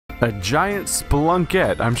A giant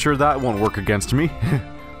spelunkette. I'm sure that won't work against me.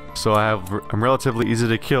 So I'm relatively easy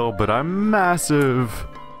to kill, but I'm massive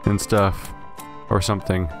and stuff. Or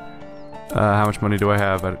something. How much money do I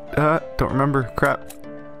have? Don't remember. Crap.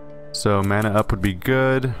 So mana up would be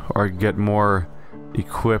good, or get more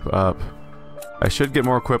equip up. I should get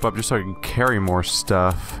more equip up just so I can carry more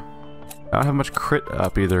stuff. I don't have much crit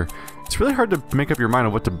up either. It's really hard to make up your mind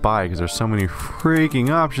on what to buy because there's so many freaking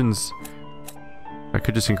options. I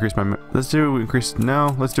could just increase my... Let's do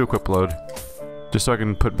equip load. Just so I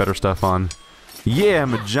can put better stuff on. Yeah,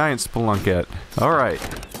 I'm a giant spelunkette. Alright.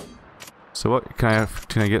 So what, can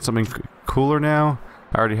I get something cooler now?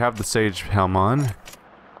 I already have the sage helm on. What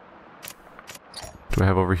do I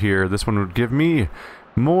have over here? This one would give me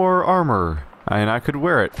more armor. And I could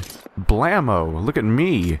wear it. Blammo! Look at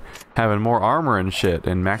me! Having more armor and shit,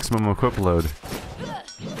 and maximum equip load.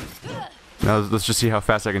 Now let's just see how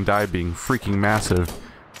fast I can die being freaking massive.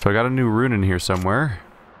 So I got a new rune in here somewhere.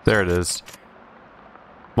 There it is.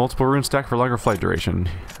 Multiple rune stack for longer flight duration.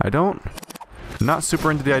 I'm not super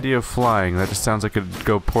into the idea of flying. That just sounds like it'd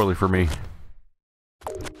go poorly for me.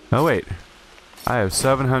 Oh wait. I have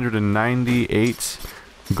 798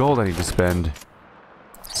 gold I need to spend.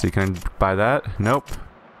 So can I buy that? Nope.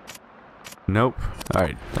 Nope.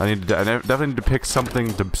 Alright. I definitely need to pick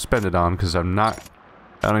something to spend it on, because I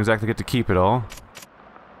don't exactly get to keep it all.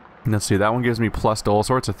 Let's see, that one gives me plus to all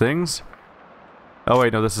sorts of things. Oh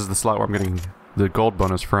wait, no, this is the slot where I'm getting the gold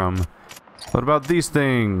bonus from. What about these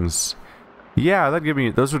things? Yeah,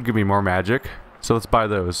 those would give me more magic. So let's buy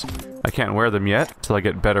those. I can't wear them yet, till I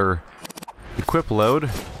get better equip load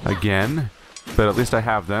again. But at least I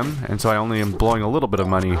have them, and so I only am blowing a little bit of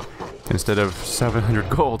money instead of 700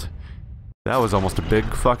 gold. That was almost a big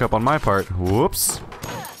fuck up on my part. Whoops.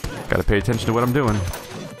 Gotta pay attention to what I'm doing.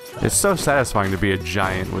 It's so satisfying to be a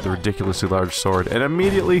giant with a ridiculously large sword. And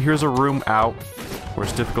immediately here's a room out where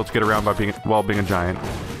it's difficult to get around while being a giant.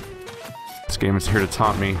 This game is here to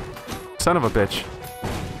taunt me. Son of a bitch.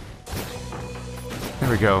 There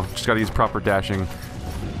we go. Just gotta use proper dashing.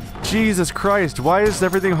 Jesus Christ, why is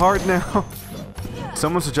everything hard now?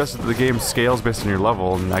 Someone suggested that the game scales based on your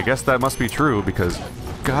level, and I guess that must be true, because...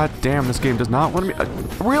 God damn, this game does not want me...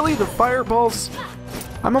 really? The fireballs?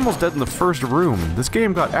 I'm almost dead in the first room. This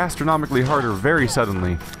game got astronomically harder very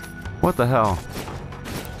suddenly. What the hell?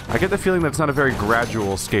 I get the feeling that it's not a very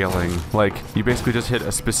gradual scaling. Like, you basically just hit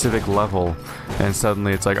a specific level, and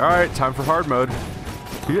suddenly it's like, alright, time for hard mode.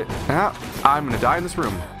 I'm gonna die in this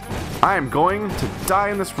room. I am going to die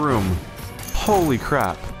in this room. Holy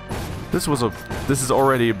crap. This is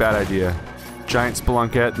already a bad idea. Giant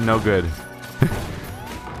spelunkette, no good.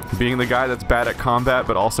 Being the guy that's bad at combat,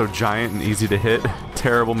 but also giant and easy to hit,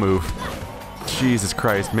 terrible move. Jesus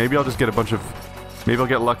Christ, maybe I'll just get maybe I'll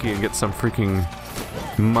get lucky and get some freaking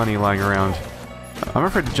money lying around. I'm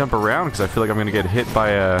afraid to jump around because I feel like I'm gonna get hit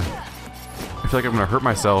by I feel like I'm gonna hurt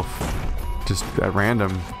myself. Just at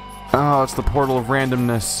random. Oh, it's the portal of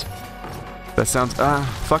randomness. That sounds,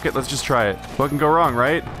 fuck it, let's just try it. What can go wrong,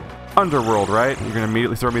 right? Underworld, right? You're gonna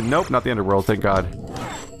immediately throw me, nope, not the underworld, thank God.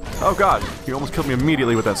 Oh God, you almost killed me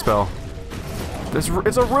immediately with that spell. It's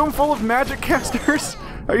a room full of magic casters?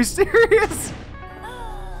 Are you serious?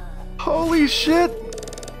 Holy shit!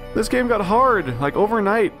 This game got hard, like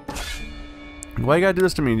overnight. Why you gotta do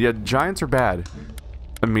this to me? Yeah, giants are bad.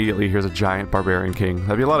 Immediately, here's a giant barbarian king.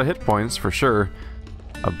 That'd be a lot of hit points, for sure.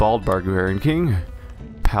 A bald barbarian king.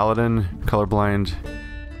 Paladin, colorblind,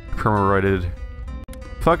 permaroided.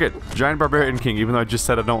 Fuck it, giant barbarian king, even though I just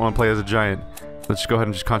said I don't want to play as a giant. Let's just go ahead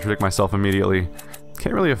and just contradict myself immediately.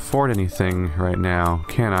 Can't really afford anything right now,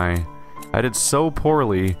 can I? I did so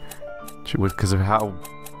poorly because of how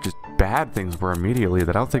just bad things were immediately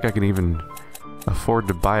that I don't think I can even afford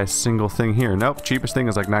to buy a single thing here. Nope, cheapest thing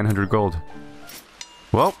is like 900 gold.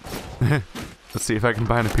 Well, let's see if I can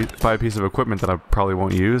buy a piece of equipment that I probably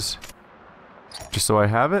won't use. Just so I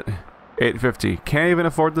have it. 850. Can't even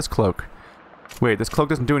afford this cloak. Wait, this cloak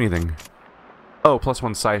doesn't do anything. Oh,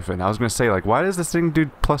 +1 siphon. I was gonna say, like, why does this thing do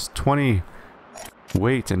 +20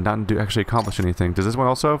 weight and not actually accomplish anything? Does this one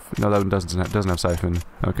also have? No, that one doesn't have siphon.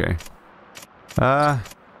 Okay. Buy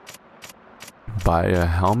a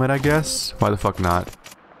helmet, I guess? Why the fuck not?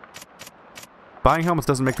 Buying helmets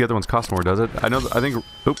doesn't make the other ones cost more, does it? I think...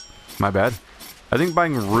 Oop, my bad. I think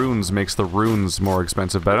buying runes makes the runes more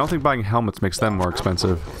expensive, but I don't think buying helmets makes them more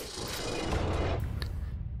expensive.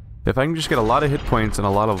 If I can just get a lot of hit points and a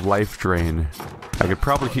lot of life drain, I could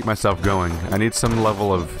probably keep myself going. I need some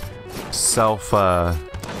level of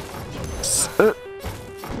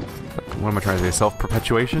what am I trying to say?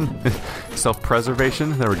 Self-perpetuation?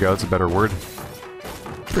 Self-preservation? There we go, it's a better word.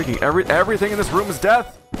 Freaking everything in this room is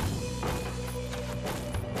death!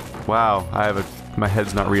 Wow, my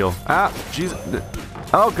head's not real. Ah, jeez.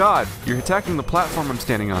 Oh god, you're attacking the platform I'm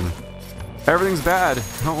standing on. Everything's bad.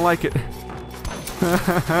 I don't like it.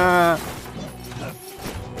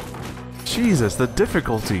 Jesus, the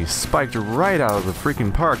difficulty spiked right out of the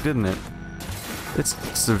freaking park, didn't it? It's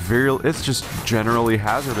just generally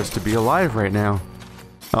hazardous to be alive right now.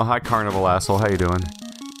 Oh, hi Carnival asshole, how you doing?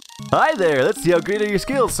 Hi there, let's see how great are your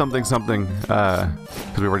skills, something something.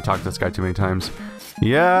 Because we already talked to this guy too many times.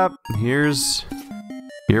 Yep, here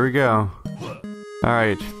we go.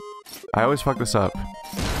 Alright, I always fuck this up.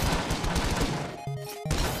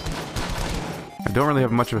 I don't really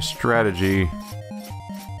have much of a strategy.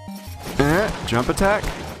 Jump attack?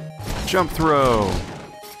 Jump throw!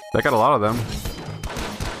 I got a lot of them.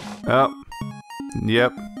 Oh.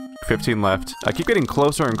 Yep. 15 left. I keep getting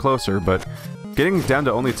closer and closer, but getting down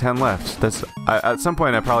to only 10 left. At some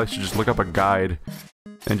point I probably should just look up a guide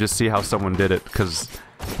and just see how someone did it, because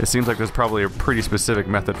it seems like there's probably a pretty specific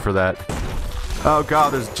method for that. Oh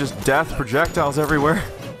god, there's just death projectiles everywhere.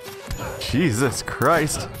 Jesus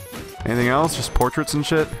Christ. Anything else? Just portraits and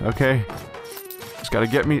shit? Okay. Just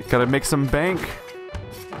gotta make some bank.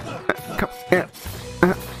 Come here.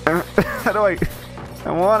 How do I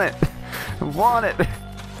want it. I want it.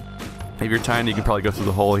 If you're tiny, you can probably go through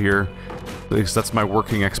the hole here. At least that's my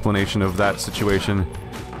working explanation of that situation.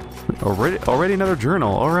 Already another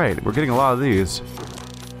journal. Alright, we're getting a lot of these.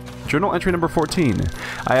 Journal entry number 14.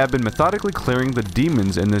 I have been methodically clearing the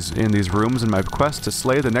demons in these rooms in my quest to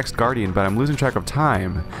slay the next guardian, but I'm losing track of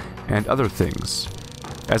time and other things.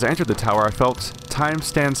 As I entered the tower, I felt time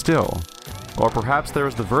stand still. Or perhaps there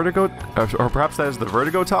was the vertigo, or perhaps that is the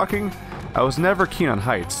vertigo talking? I was never keen on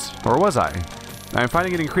heights, or was I? I am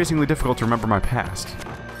finding it increasingly difficult to remember my past.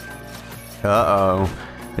 Uh-oh.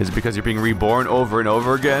 Is it because you're being reborn over and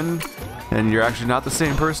over again? And you're actually not the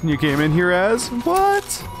same person you came in here as?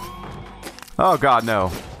 What? Oh god,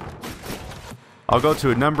 no. I'll go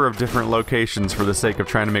to a number of different locations for the sake of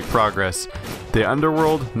trying to make progress. The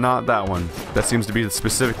underworld, not that one. That seems to be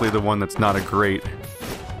specifically the one that's not a great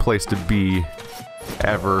place to be.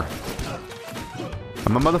 Ever.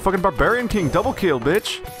 I'm a motherfucking barbarian king, double kill,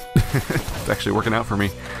 bitch! It's actually working out for me.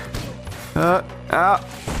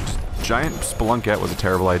 Giant spelunkette was a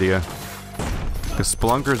terrible idea. Because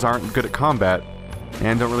spelunkers aren't good at combat,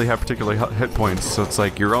 and don't really have particular hit points, so it's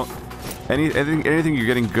like your own... Anything you're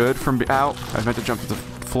getting good from... Ow! I meant to jump to the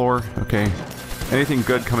floor. Okay. Anything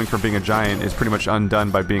good coming from being a giant is pretty much undone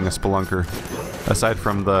by being a spelunker. Aside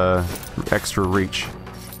from the extra reach.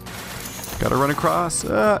 Gotta run across.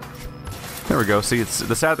 There we go. See,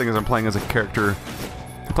 the sad thing is I'm playing as a character...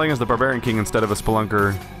 I'm playing as the Barbarian King instead of a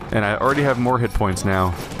spelunker, and I already have more hit points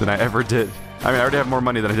now than I ever did. I mean, I already have more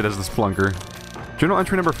money than I did as the spelunker. Journal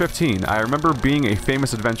entry number 15. I remember being a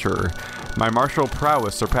famous adventurer. My martial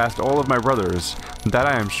prowess surpassed all of my brothers. That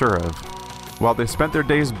I am sure of. While they spent their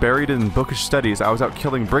days buried in bookish studies, I was out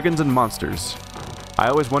killing brigands and monsters. I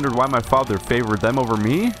always wondered why my father favored them over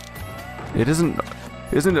me? Isn't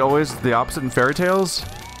it always the opposite in fairy tales?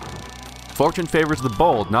 Fortune favors the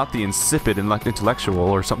bold, not the insipid and intellectual,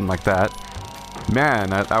 or something like that.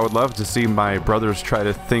 Man, I would love to see my brothers try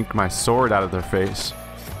to think my sword out of their face.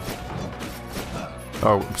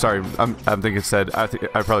 Oh, sorry, I'm thinking it said, I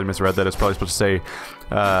probably misread that. It's probably supposed to say,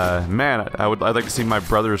 man, I'd like to see my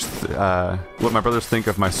brothers, what my brothers think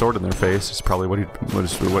of my sword in their face, is probably what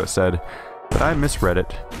it said. But I misread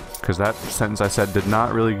it, because that sentence I said did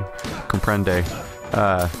not really comprende.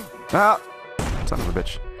 Son of a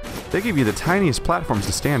bitch. They give you the tiniest platforms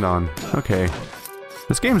to stand on. Okay.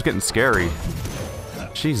 This game's getting scary.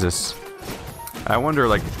 Jesus. I wonder,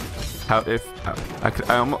 like, how if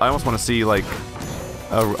I almost want to see like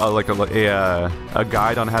a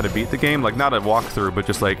guide on how to beat the game, like not a walkthrough, but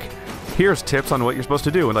just like here's tips on what you're supposed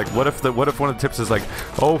to do. And like, what if one of the tips is like,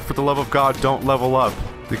 oh, for the love of God, don't level up,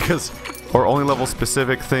 because or only level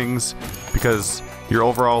specific things because your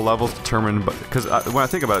overall level's determined. Because when I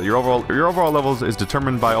think about it, your overall levels is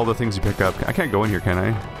determined by all the things you pick up. I can't go in here, can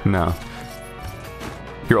I? No.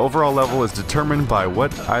 Your overall level is determined by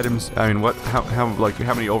what items, I mean,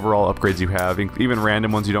 how many overall upgrades you have, even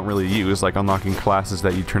random ones you don't really use, like unlocking classes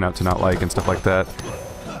that you turn out to not like and stuff like that.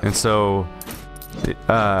 And so,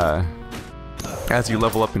 as you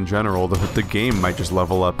level up in general, the game might just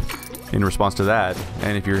level up in response to that.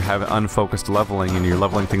 And if you have unfocused leveling and you're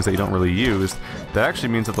leveling things that you don't really use, that actually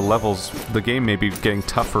means that the game may be getting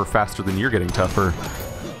tougher faster than you're getting tougher.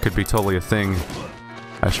 Could be totally a thing.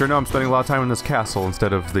 I sure know I'm spending a lot of time in this castle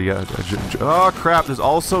instead of the, oh crap, there's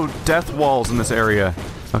also death walls in this area.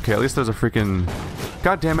 Okay, at least there's a freaking...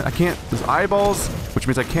 God damn it, I can't... There's eyeballs, which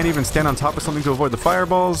means I can't even stand on top of something to avoid the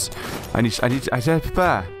fireballs.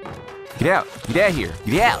 Get out! Get out of here!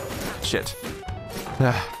 Get out! Shit.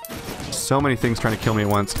 So many things trying to kill me at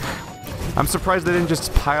once. I'm surprised they didn't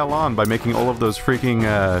just pile on by making all of those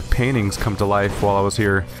freaking paintings come to life while I was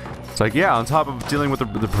here. It's like, yeah, on top of dealing with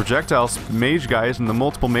the projectiles, mage guys, and the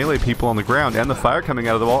multiple melee people on the ground, and the fire coming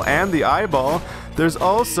out of the wall, and the eyeball, there's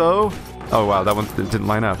also... Oh wow, that one didn't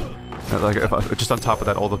line up. Like, just on top of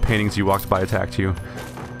that, all the paintings you walked by attacked you.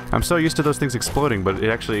 I'm so used to those things exploding, but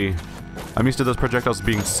it actually... I'm used to those projectiles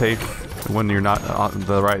being safe when you're not on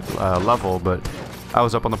the right level, but I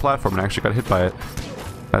was up on the platform and I actually got hit by it.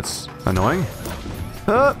 That's annoying.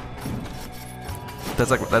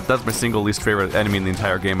 That's like that's my single least favorite enemy in the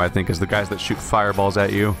entire game, I think, is the guys that shoot fireballs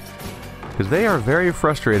at you. Because they are very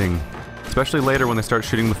frustrating. Especially later when they start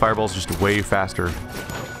shooting the fireballs just way faster.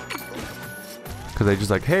 Because they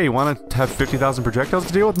just like, hey, you want to have 50,000 projectiles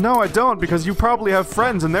to deal with? No, I don't, because you probably have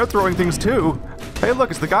friends and they're throwing things too. Hey,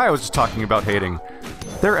 look, it's the guy I was just talking about hating.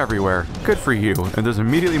 They're everywhere. Good for you. And there's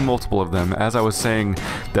immediately multiple of them, as I was saying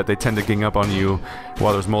that they tend to gang up on you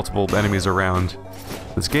while there's multiple enemies around.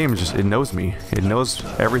 This game just, it knows me. It knows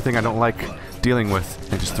everything I don't like dealing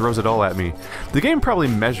with. It just throws it all at me. The game probably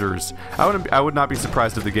measures. I would not be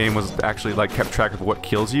surprised if the game was actually like kept track of what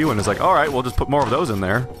kills you and is like, alright, we'll just put more of those in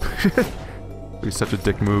there. It'd be such a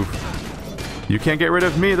dick move. You can't get rid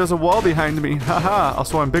of me, there's a wall behind me. Haha,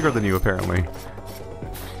 also I'm bigger than you apparently.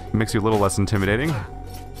 Makes you a little less intimidating.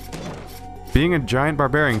 Being a giant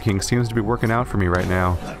barbarian king seems to be working out for me right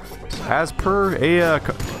now. As per a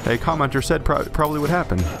commenter said probably would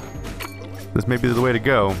happen. This may be the way to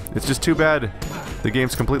go. It's just too bad the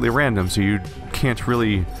game's completely random, so you can't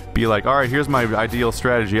really be like, alright, here's my ideal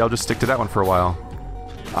strategy, I'll just stick to that one for a while.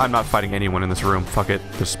 I'm not fighting anyone in this room, fuck it.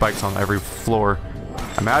 There's spikes on every floor.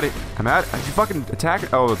 I'm at it. I'm at it. Did you fucking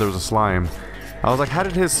attack? Oh, there was a slime. I was like, how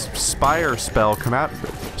did his Spire spell come out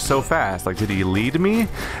so fast? Like, did he lead me?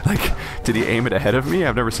 Like, did he aim it ahead of me?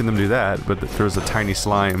 I've never seen them do that, but there was a tiny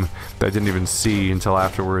slime that I didn't even see until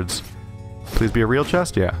afterwards. Please be a real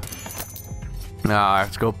chest? Yeah. Now I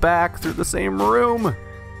have to go back through the same room.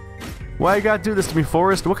 Why you gotta do this to me,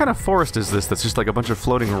 forest? What kind of forest is this that's just like a bunch of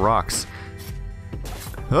floating rocks?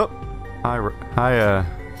 Oh, I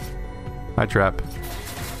trap.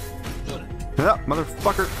 Oh,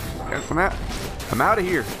 motherfucker. I'm out of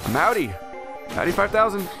here. I'm outie. Outie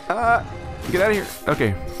 5,000. Get out of here.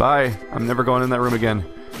 Okay, bye. I'm never going in that room again.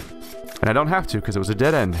 And I don't have to, because it was a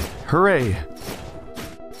dead end. Hooray.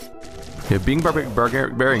 Yeah, being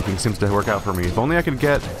Barbarian King seems to work out for me. If only I could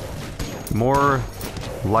get more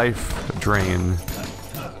life drain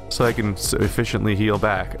so I can efficiently heal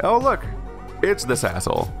back. Oh, look. It's this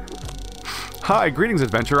asshole. Hi, greetings,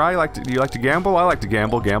 adventurer. Do you like to gamble? I like to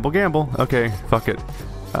gamble. Gamble, gamble. Okay, fuck it.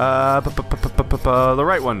 The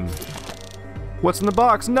right one. What's in the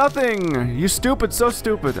box? Nothing! You stupid, so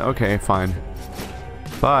stupid. Okay, fine.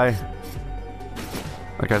 Bye.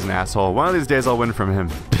 That guy's an asshole. One of these days I'll win from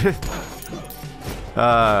him.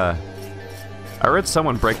 I read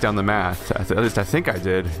someone break down the math. At least I think I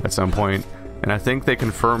did at some point. And I think they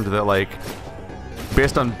confirmed that, like,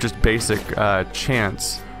 based on just basic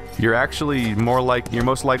chance, you're actually you're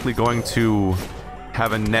most likely going to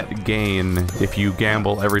have a net gain if you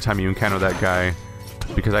gamble every time you encounter that guy,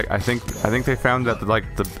 because I think they found that like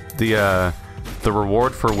the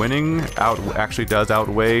reward for winning actually does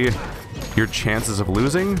outweigh your chances of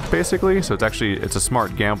losing, basically. So it's a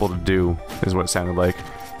smart gamble to do, is what it sounded like.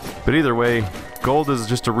 But either way, gold is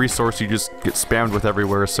just a resource you just get spammed with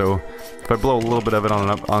everywhere. So if I blow a little bit of it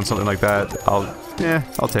on something like that,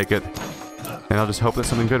 I'll take it, and I'll just hope that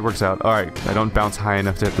something good works out. All right, I don't bounce high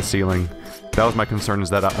enough to hit the ceiling. That was my concern, is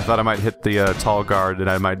that I thought I might hit the tall guard and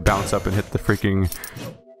I might bounce up and hit the freaking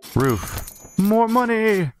roof. More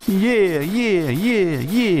money! Yeah, yeah, yeah,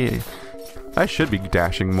 yeah! I should be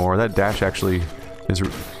dashing more. That dash actually is...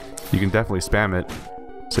 You can definitely spam it.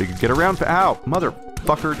 So you can get around... Ow!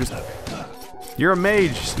 Motherfucker, just... You're a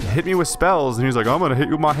mage! Just hit me with spells! And he's like, I'm gonna hit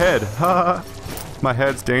you with my head! Ha! My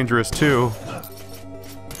head's dangerous too.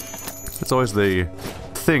 That's always the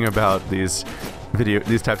thing about these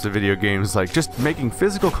types of video games, like just making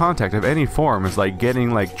physical contact of any form is like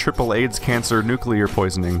getting like triple AIDS cancer nuclear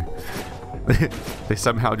poisoning. They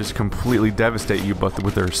somehow just completely devastate you, but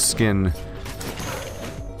with their skin.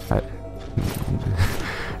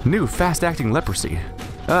 New fast-acting leprosy.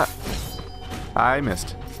 I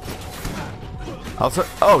missed. Also,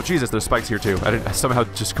 oh Jesus, there's spikes here too. I somehow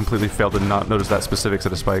just completely failed to not notice that specific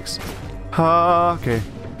set of spikes. Okay.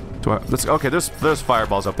 Okay, there's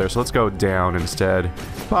fireballs up there, so let's go down instead.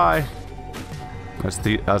 Bye. That's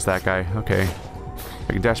that guy. Okay.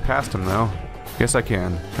 I can dash past him though. Yes, I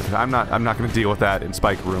can. I'm not gonna deal with that in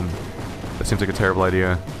Spike Room. That seems like a terrible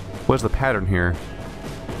idea. What's the pattern here?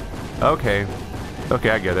 Okay. Okay,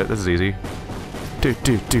 I get it. This is easy. There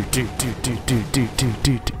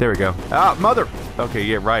we go. Ah, mother! Okay,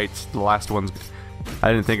 yeah, right. The last one's...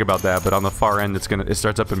 I didn't think about that, but on the far end, it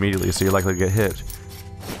starts up immediately, so you're likely to get hit.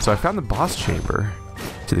 So I found the boss chamber.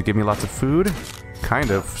 Did they give me lots of food?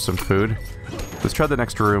 Kind of, some food. Let's try the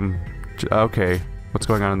next room. Okay, what's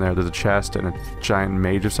going on in there? There's a chest and a giant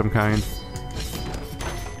mage of some kind.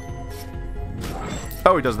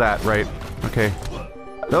 Oh, he does that, right. Okay.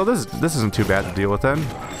 Oh, this isn't too bad to deal with then.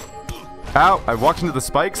 Ow! I walked into the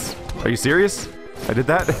spikes? Are you serious? I did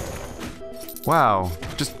that? Wow.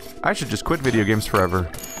 I should just quit video games forever.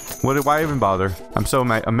 Why even bother? I'm so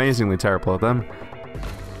amazingly terrible at them.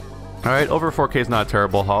 Alright, over 4K is not a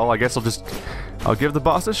terrible haul. I guess I'll give the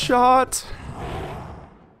boss a shot.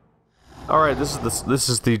 Alright, this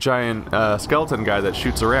is the giant skeleton guy that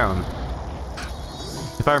shoots around.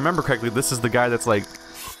 If I remember correctly, this is the guy that's like...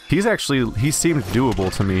 he seemed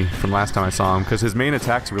doable to me from last time I saw him, because his main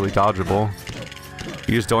attack's really dodgeable.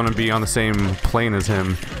 You just don't want to be on the same plane as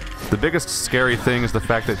him. The biggest scary thing is the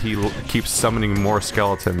fact that he keeps summoning more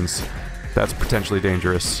skeletons. That's potentially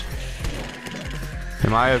dangerous.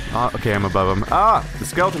 Am I... okay, I'm above him. Ah! The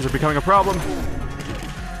skeletons are becoming a problem!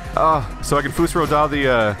 Ah, so I can Fusro-Da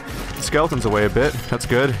the skeletons away a bit. That's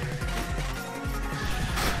good.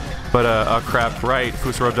 But, oh crap, right.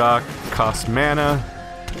 Fusro-Da costs mana.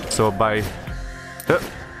 So by...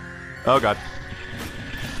 oh god.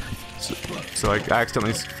 So I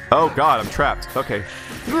accidentally... oh god, I'm trapped. Okay.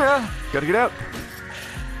 Yeah, gotta get out.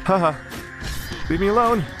 Haha. Leave me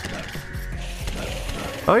alone.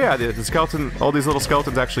 Oh yeah, the skeleton... all these little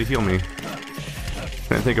skeletons actually heal me.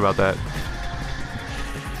 Didn't think about that.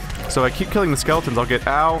 So I keep killing the skeletons, I'll get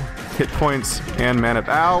ow, hit points, and mana.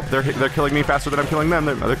 Ow! They're killing me faster than I'm killing them.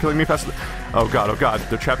 They're killing me faster. Oh god,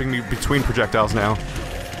 they're trapping me between projectiles now.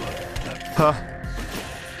 Huh.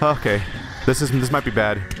 Okay. This might be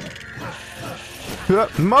bad.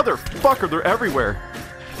 Motherfucker, they're everywhere.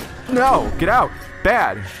 No, get out.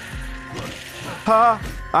 Bad. Huh.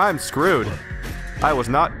 I'm screwed. I was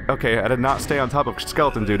not... okay, I did not stay on top of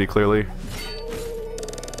skeleton duty, clearly.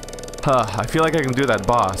 I feel like I can do that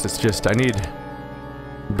boss. It's just, I need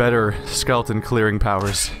better skeleton clearing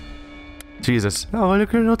powers. Jesus. Oh, look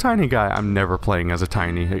at a little tiny guy. I'm never playing as a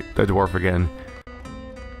dwarf again.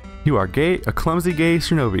 You are gay, a clumsy gay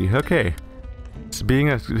shinobi. Okay. So being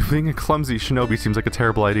a clumsy shinobi seems like a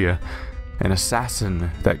terrible idea. An assassin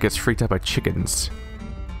that gets freaked out by chickens.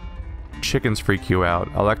 Chickens freak you out.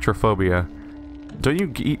 Alektorophobia. Don't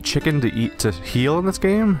you eat chicken to heal in this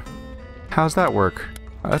game? How's that work?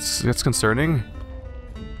 That's concerning.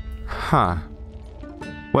 Huh.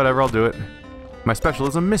 Whatever, I'll do it. My special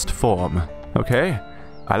is a mist form. Okay.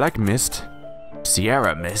 I like mist.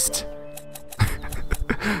 Sierra mist.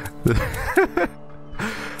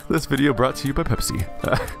 This video brought to you by Pepsi.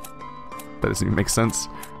 That doesn't even make sense.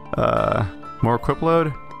 More equip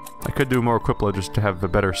load? I could do more equip load just to have a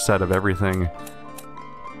better set of everything.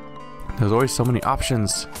 There's always so many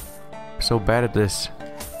options. I'm so bad at this.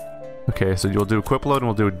 Okay, so you'll do equip load and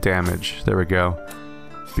we'll do damage. There we go.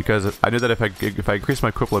 Because I knew that if I increase my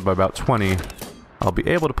equip load by about 20, I'll be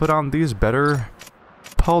able to put on these better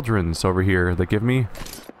pauldrons over here that give me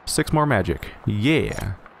 6 more magic.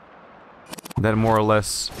 Yeah. Then more or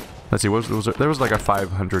less, let's see, there was like a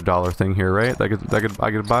 $500 thing here, right?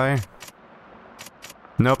 I could buy.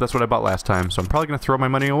 Nope, that's what I bought last time. So I'm probably gonna throw my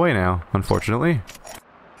money away now, unfortunately.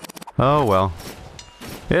 Oh well,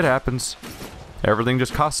 it happens. Everything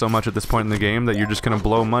just costs so much at this point in the game that you're just gonna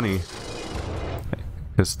blow money.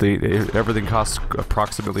 Because everything costs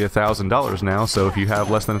approximately $1,000 now. So if you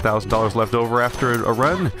have less than $1,000 left over after a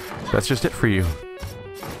run, that's just it for you.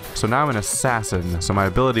 So now I'm an assassin, so my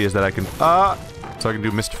ability is that I can... so I can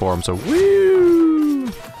do mist form, so woo!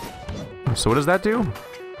 So what does that do?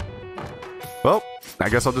 Well, I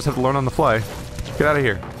guess I'll just have to learn on the fly. Get out of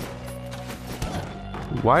here.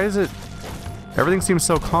 Why is it... everything seems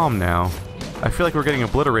so calm now. I feel like we're getting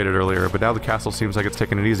obliterated earlier, but now the castle seems like it's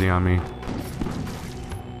taking it easy on me.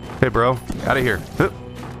 Hey bro, out of here.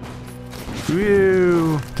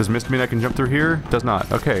 Woo! Does mist mean I can jump through here? Does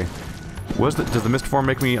not. Okay. Does the mist form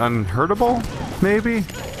make me unhurtable? Maybe?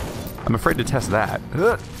 I'm afraid to test that.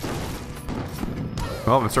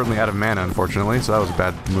 Well, I'm certainly out of mana, unfortunately, so that was a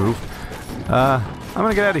bad move. I'm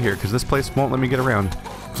gonna get out of here, because this place won't let me get around.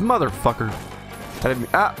 This motherfucker.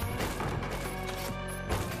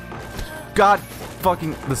 God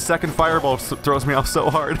fucking... the second fireball throws me off so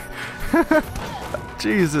hard.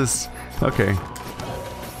 Jesus. Okay.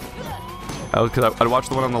 I'd watch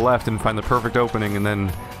the one on the left and find the perfect opening, and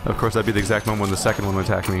then Of course, that'd be the exact moment when the second one would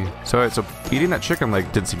attack me. So eating that chicken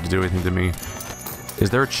leg didn't seem to do anything to me. Is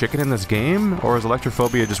there a chicken in this game? Or is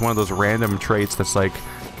Alektorophobia just one of those random traits that's like,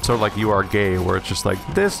 sort of like you are gay, where it's just like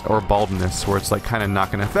this, or baldness, where it's like kind of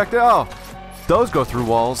not gonna affect it? Oh! Those go through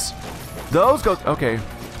walls. Those go... Okay.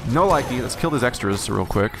 No likey. Let's kill these extras real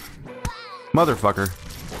quick. Motherfucker.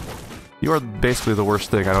 You are basically the worst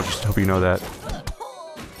thing. I don't just hope you know that.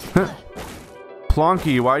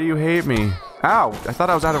 Plonky, why do you hate me? Ow! I thought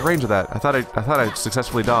I was out of range of that. I thought I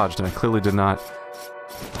successfully dodged, and I clearly did not.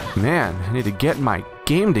 Man, I need to get my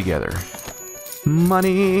game together.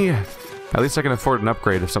 Money! At least I can afford an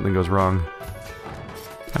upgrade if something goes wrong.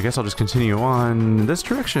 I guess I'll just continue on this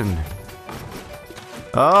direction.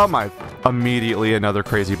 Oh my... Immediately another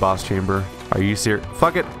crazy boss chamber. Are you serious?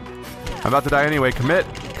 Fuck it! I'm about to die anyway. Commit!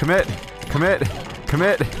 Commit! Commit!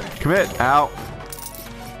 Commit! Commit! Ow!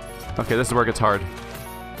 Okay, this is where it gets hard.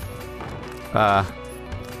 I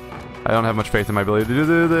don't have much faith in my ability to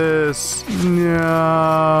do this. No.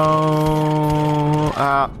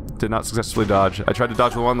 Did not successfully dodge. I tried to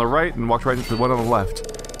dodge the one on the right and walked right into the one on the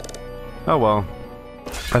left. Oh well.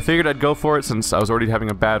 I figured I'd go for it since I was already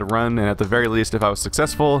having a bad run, and at the very least, if I was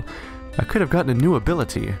successful, I could have gotten a new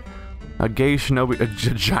ability. A gay shinobi. A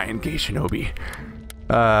giant gay shinobi.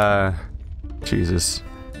 Jesus.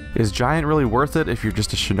 Is giant really worth it if you're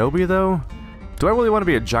just a shinobi, though? Do I really want to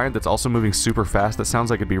be a giant that's also moving super fast? That sounds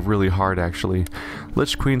like it'd be really hard, actually.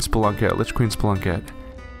 Lich Queen Spelunket. Lich Queen Spelunket.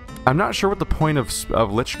 I'm not sure what the point of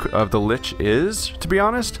the Lich is, to be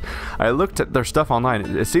honest. I looked at their stuff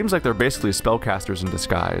online. It seems like they're basically spellcasters in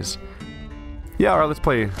disguise. Yeah, alright, let's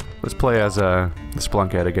play as the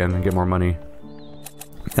Spelunket again and get more money.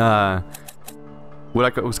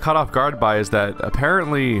 What I was caught off guard by is that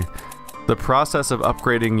apparently the process of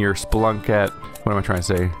upgrading your Spelunket... What am I trying to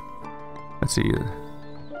say? Let's see.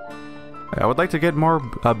 I would like to get more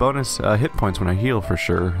bonus hit points when I heal for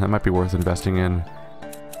sure. That might be worth investing in.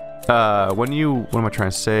 What am I trying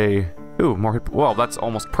to say? Ooh, more hit... Well, that's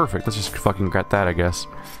almost perfect. Let's just fucking get that, I guess.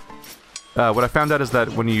 What I found out is that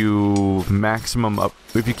when you maximum up...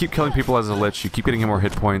 If you keep killing people as a Lich, you keep getting more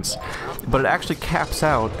hit points. But it actually caps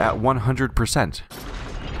out at 100%.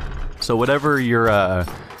 So whatever your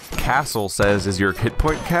castle says is your hit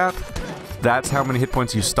point cap, that's how many hit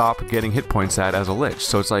points you stop getting hit points at as a Lich.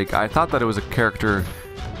 So it's like, I thought that it was a character...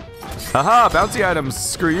 Aha! Bouncy items!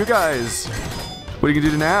 Screw you guys! What are you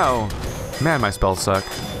gonna do now? Man, my spells suck.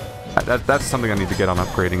 That's something I need to get on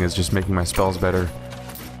upgrading, is just making my spells better.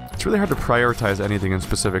 It's really hard to prioritize anything in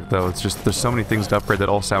specific, though. It's just, there's so many things to upgrade that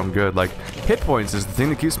all sound good. Like, hit points is the thing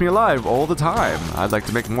that keeps me alive all the time. I'd like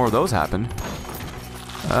to make more of those happen.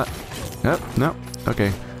 Yep, no,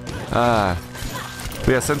 okay. But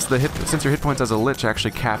yeah, since your hit points as a Lich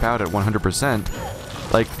actually cap out at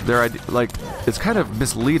 100%, like, it's kind of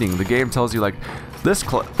misleading. The game tells you, like, this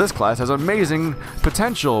class has amazing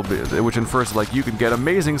potential, which infers, like, you can get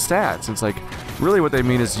amazing stats. It's like, really what they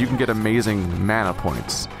mean is you can get amazing mana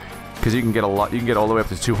points. Because you can get you can get all the way up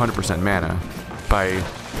to 200% mana by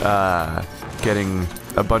getting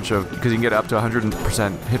a bunch of, because you can get up to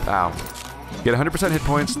 100% hit, get 100% hit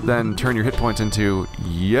points, then turn your hit points into,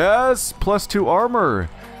 yes, +2 armor.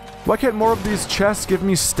 Why can't more of these chests give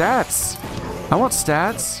me stats? I want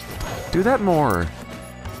stats. Do that more.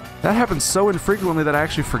 That happens so infrequently that I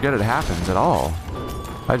actually forget it happens at all.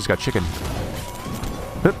 I just got chicken.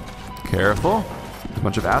 Oop. Careful. There's a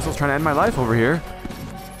bunch of assholes trying to end my life over here.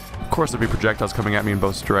 Of course there'd be projectiles coming at me in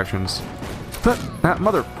both directions. But,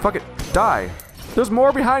 mother, fuck it, die. There's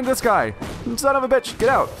more behind this guy. Son of a bitch, get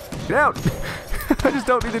out. Get out. I just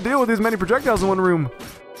don't need to deal with these many projectiles in one room.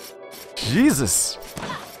 Jesus.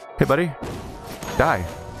 Hey, buddy. Die.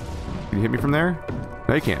 Can you hit me from there?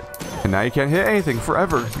 No, you can't. And now you can't hit anything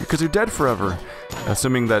forever, because you're dead forever.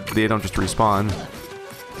 Assuming that they don't just respawn.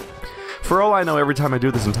 For all I know, every time I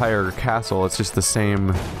do this entire castle, it's just the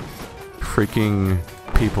same freaking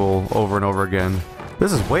people over and over again.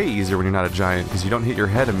 This is way easier when you're not a giant, because you don't hit your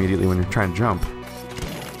head immediately when you're trying to jump.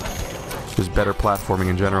 Just better platforming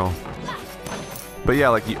in general. But yeah,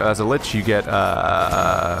 like, as a Lich, you get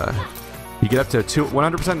up to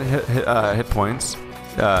 100% hit points.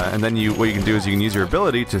 And then what you can do is you can use your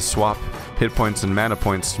ability to swap hit points and mana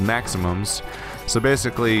points maximums. So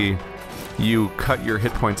basically, you cut your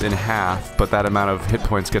hit points in half, but that amount of hit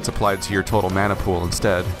points gets applied to your total mana pool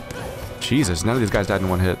instead. Jesus, none of these guys died in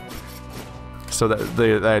one hit. So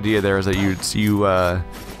the idea there is that you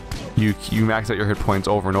max out your hit points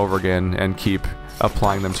over and over again and keep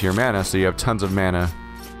applying them to your mana, so you have tons of mana.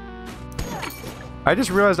 I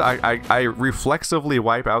just realized I reflexively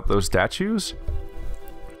wipe out those statues.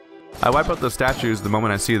 I wipe out those statues the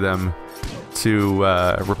moment I see them, to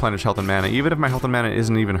replenish health and mana, even if my health and mana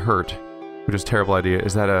isn't even hurt, which is a terrible idea.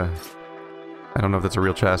 Is that a... I don't know if that's a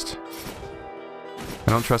real chest.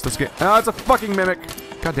 I don't trust this game. Oh, it's a fucking mimic!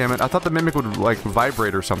 God damn it, I thought the mimic would, like,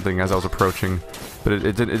 vibrate or something as I was approaching, but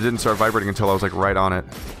it didn't start vibrating until I was, like, right on it.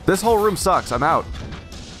 This whole room sucks, I'm out!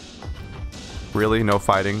 Really? No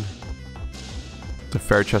fighting? It's a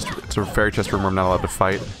fairy chest room where I'm not allowed to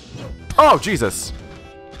fight. Oh, Jesus!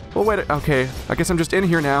 Well, wait, okay, I guess I'm just in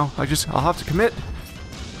here now. I'll have to commit.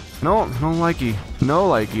 No likey. No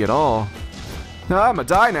likey at all. No, I'm gonna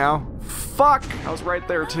die now. Fuck! I was right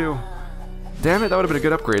there, too. Damn it, that would have been a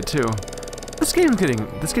good upgrade, too. This game's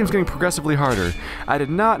getting progressively harder. I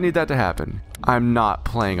did not need that to happen. I'm not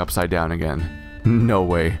playing upside down again. No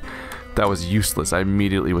way. That was useless. I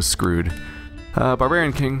immediately was screwed.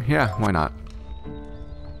 Barbarian King, yeah, why not?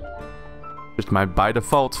 Just my by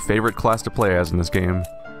default favorite class to play as in this game.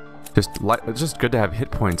 It's just good to have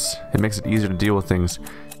hit points. It makes it easier to deal with things.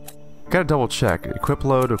 Gotta double check. Equip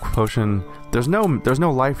load, equip potion. There's no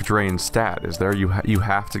life drain stat, is there? You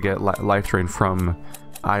have to get life drain from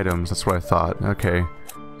items. That's what I thought. Okay.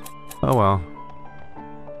 Oh well.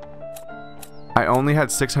 I only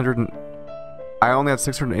had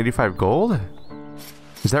 685 gold?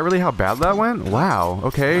 Is that really how bad that went? Wow.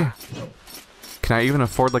 Okay. Can I even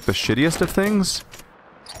afford like the shittiest of things?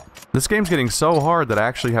 This game's getting so hard that I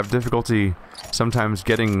actually have difficulty sometimes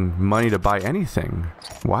getting money to buy anything.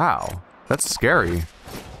 Wow. That's scary.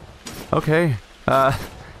 Okay.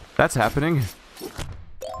 That's happening.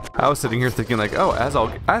 I was sitting here thinking like, oh,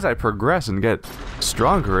 as I progress and get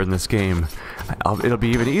stronger in this game, it'll be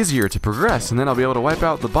even easier to progress, and then I'll be able to wipe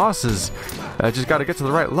out the bosses. I just gotta get to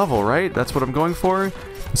the right level, right? That's what I'm going for? It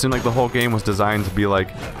seemed like the whole game was designed to be like,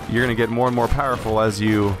 you're gonna get more and more powerful as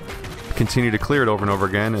you continue to clear it over and over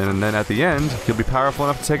again, and then at the end, you'll be powerful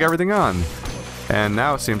enough to take everything on. And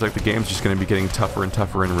now it seems like the game's just gonna be getting tougher and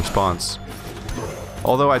tougher in response.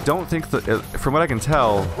 Although I don't think that, from what I can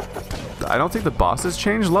tell, I don't think the bosses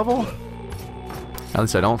change level. At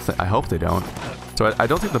least I hope they don't. So I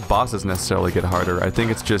don't think the bosses necessarily get harder. I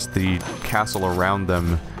think it's just the castle around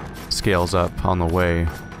them scales up on the way.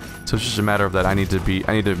 So it's just a matter of that I need to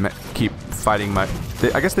keep fighting I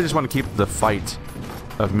guess they just want to keep the fight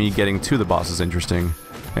of me getting to the bosses interesting,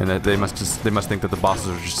 and that they must think that the bosses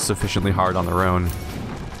are just sufficiently hard on their own.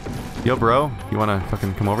 Yo, bro, you wanna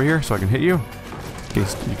fucking come over here so I can hit you? You're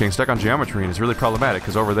getting stuck on geometry, and it's really problematic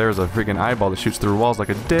because over there is a freaking eyeball that shoots through walls like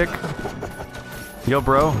a dick. Yo,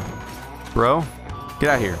 bro, get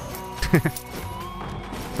out of here.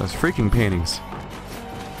 Those freaking paintings.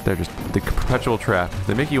 They're just the perpetual trap.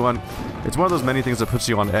 They make you it's one of those many things that puts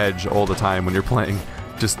you on edge all the time when you're playing.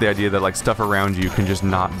 Just the idea that like stuff around you can just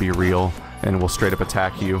not be real and will straight up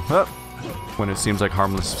attack you when it seems like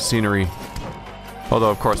harmless scenery.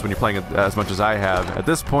 Although of course when you're playing it as much as I have, at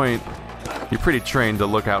this point you're pretty trained to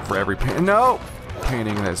look out for every painting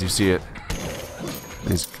as you see it.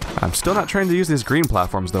 I'm still not trained to use these green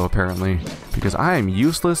platforms though, apparently, because I am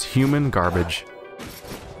useless human garbage.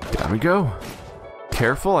 Down we go.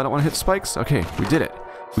 Careful, I don't want to hit spikes. Okay, we did it.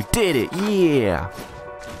 We did it, yeah!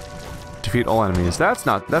 Defeat all enemies. That's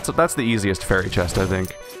the easiest fairy chest, I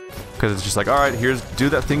think. Because it's just like, alright, do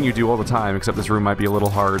that thing you do all the time, except this room might be a little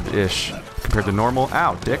hard-ish compared to normal.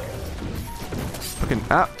 Ow, dick. Fucking,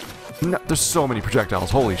 no, there's so many projectiles,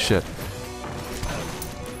 holy shit.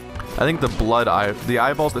 I think the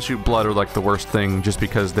eyeballs that shoot blood are like the worst thing, just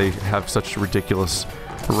because they have such ridiculous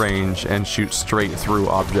range and shoot straight through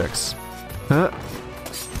objects.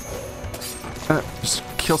 Just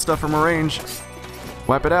kill stuff from a range.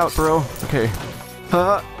 Wipe it out, bro. Okay.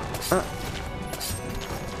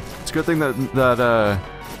 It's a good thing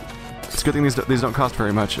it's a good thing these don't cost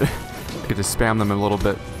very much. I get to spam them a little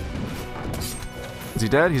bit. Is he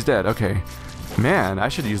dead? He's dead. Okay. Man, I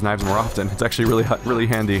should use knives more often. It's actually really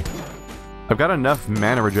handy. I've got enough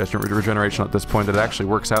mana regeneration at this point that it actually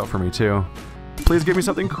works out for me too. Please give me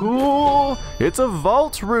something cool. It's a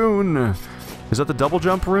vault rune. Is that the double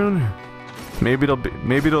jump rune? Maybe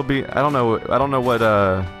it'll be. I don't know what.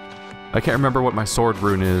 I can't remember what my sword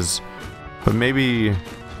rune is, but maybe.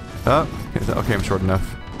 Oh, okay, I'm short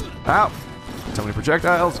enough. Ow! So many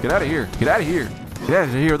projectiles. Get out of here! Get out of here! Get out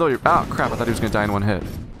of here! Though you're. Oh crap! I thought he was gonna die in one hit.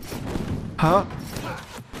 Huh?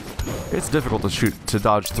 It's difficult to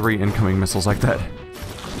dodge 3 incoming missiles like that.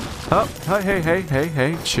 Oh,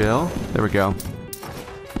 hey, chill. There we go.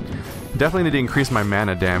 Definitely need to increase my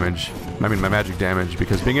mana damage. I mean, my magic damage,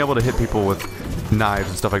 because being able to hit people with knives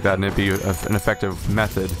and stuff like that and it be an effective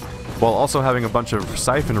method, while also having a bunch of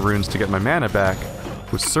siphon runes to get my mana back,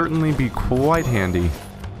 would certainly be quite handy.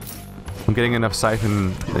 I'm getting enough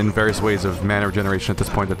siphon in various ways of mana generation at this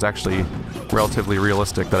point that's actually relatively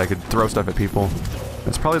realistic that I could throw stuff at people.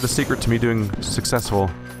 That's probably the secret to me doing successful.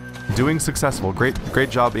 Great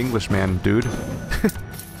job, Englishman, dude.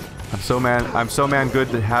 I'm so man good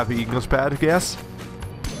to have the English pad, I guess.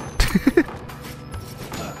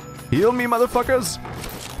 Heal me, motherfuckers!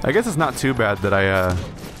 I guess it's not too bad that I,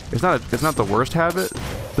 it's not the worst habit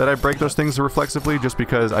that I break those things reflexively, just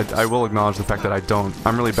because I will acknowledge the fact that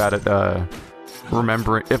I'm really bad at,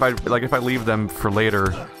 remembering. If I leave them for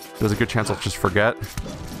later, there's a good chance I'll just forget.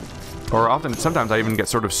 Or sometimes I even get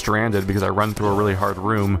sort of stranded because I run through a really hard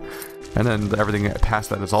room, and then everything past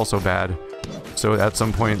that is also bad. So at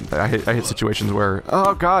some point, I hit situations where,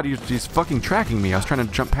 oh god, he's fucking tracking me. I was trying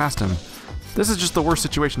to jump past him. This is just the worst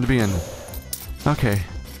situation to be in. Okay.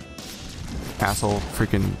 Asshole,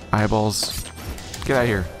 freaking eyeballs. Get out of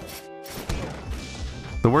here.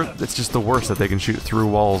 It's just the worst that they can shoot through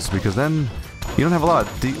walls, because then you don't have a lot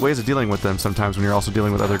of ways of dealing with them sometimes when you're also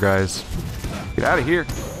dealing with other guys. Get out of here.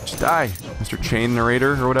 Just die, Mr. Chain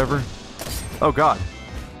Narrator or whatever. Oh god.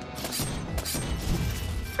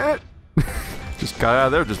 Just got out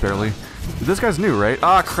of there just barely. This guy's new, right?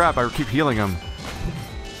 Ah, crap, I keep healing him.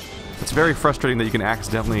 It's very frustrating that you can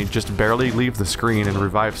accidentally just barely leave the screen and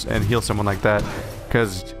revive and heal someone like that,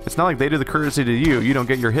 because it's not like they do the courtesy to you. You don't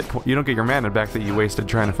get your you don't get your mana back that you wasted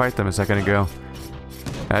trying to fight them a second ago.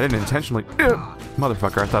 I didn't intentionally.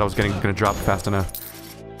 Motherfucker, I thought I was gonna drop fast enough.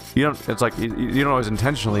 You don't. It's like you don't always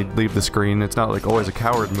intentionally leave the screen. It's not like always a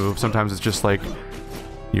coward move. Sometimes it's just like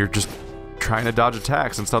you're just trying to dodge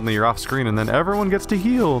attacks and suddenly you're off screen and then everyone gets to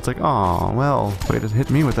heal. It's like, oh well, way to hit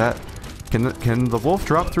me with that. Can the wolf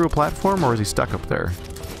drop through a platform, or is he stuck up there?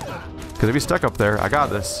 Because if he's stuck up there, I got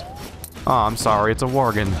this. Oh, I'm sorry, it's a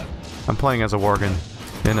worgen. I'm playing as a worgen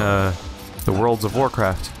in the Worlds of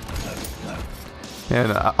Warcraft.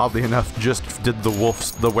 And oddly enough, just did the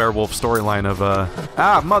werewolf storyline of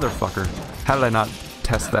motherfucker. How did I not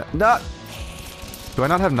test that? Not. Do I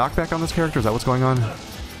not have knockback on this character? Is that what's going on?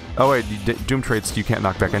 Oh wait, Doom traits you can't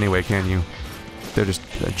knock back anyway, can you? They're just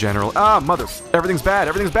general. Mother. Everything's bad.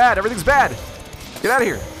 Everything's bad. Everything's bad. Get out of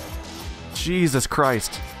here. Jesus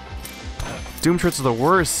Christ. Doom traits are the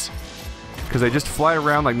worst. Because they just fly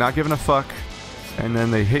around like not giving a fuck. And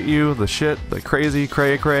then they hit you, the shit, the crazy,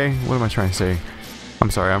 cray. What am I trying to say?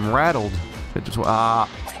 I'm sorry, I'm rattled. It just,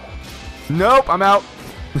 Nope, I'm out.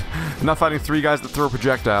 I'm not fighting 3 guys that throw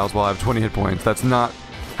projectiles while I have 20 hit points. That's not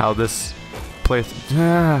how this plays.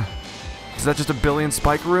 Is that just a billion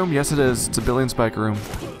spike room? Yes, it is. It's a billion spike room.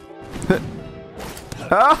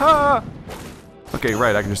 Okay,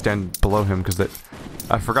 right. I can just stand below him because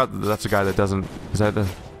I forgot that that's a guy that doesn't. Is that a?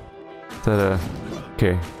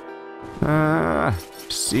 Okay.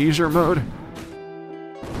 Seizure mode.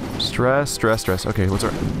 Stress. Okay, what's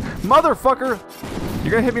our? Motherfucker!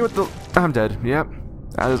 You're gonna hit me with the. I'm dead. Yep.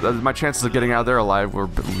 My chances of getting out of there alive were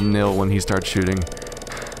nil when he started shooting.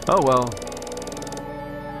 Oh well.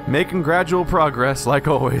 Making gradual progress, like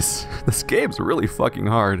always. This game's really fucking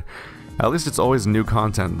hard. At least it's always new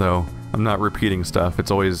content, though. I'm not repeating stuff. It's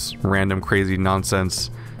always random, crazy nonsense.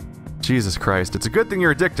 Jesus Christ. It's a good thing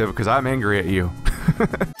you're addictive, because I'm angry at you.